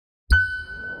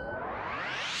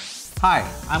Hi,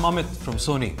 I'm Amit from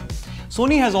Sony.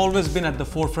 Sony has always been at the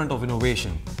forefront of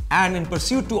innovation, and in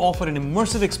pursuit to offer an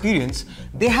immersive experience,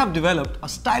 they have developed a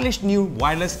stylish new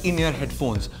wireless in-ear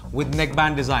headphones with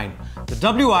neckband design, the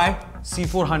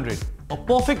WI-C400, a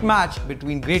perfect match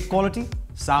between great quality,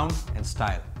 sound and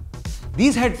style.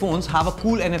 These headphones have a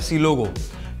cool NFC logo.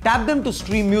 Tap them to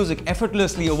stream music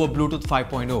effortlessly over Bluetooth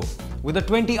 5.0. With a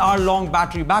 20-hour-long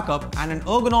battery backup and an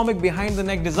ergonomic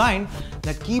behind-the-neck design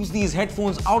that keeps these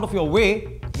headphones out of your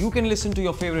way, you can listen to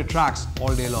your favorite tracks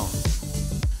all day long.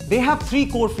 They have 3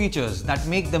 core features that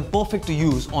make them perfect to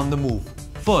use on the move.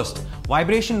 First,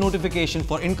 vibration notification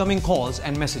for incoming calls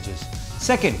and messages.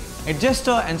 Second,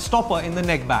 adjuster and stopper in the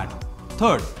neckband.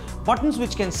 Third, buttons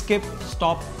which can skip,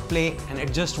 stop, play and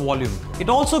adjust volume. It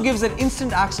also gives an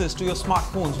instant access to your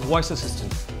smartphone's voice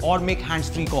assistant or make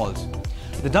hands-free calls.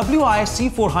 The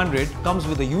WI-C400 comes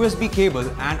with a USB cable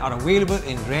and are available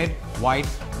in red, white,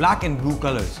 black and blue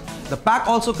colors. The pack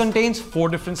also contains 4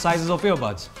 different sizes of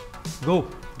earbuds. Go,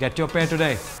 get your pair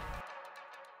today.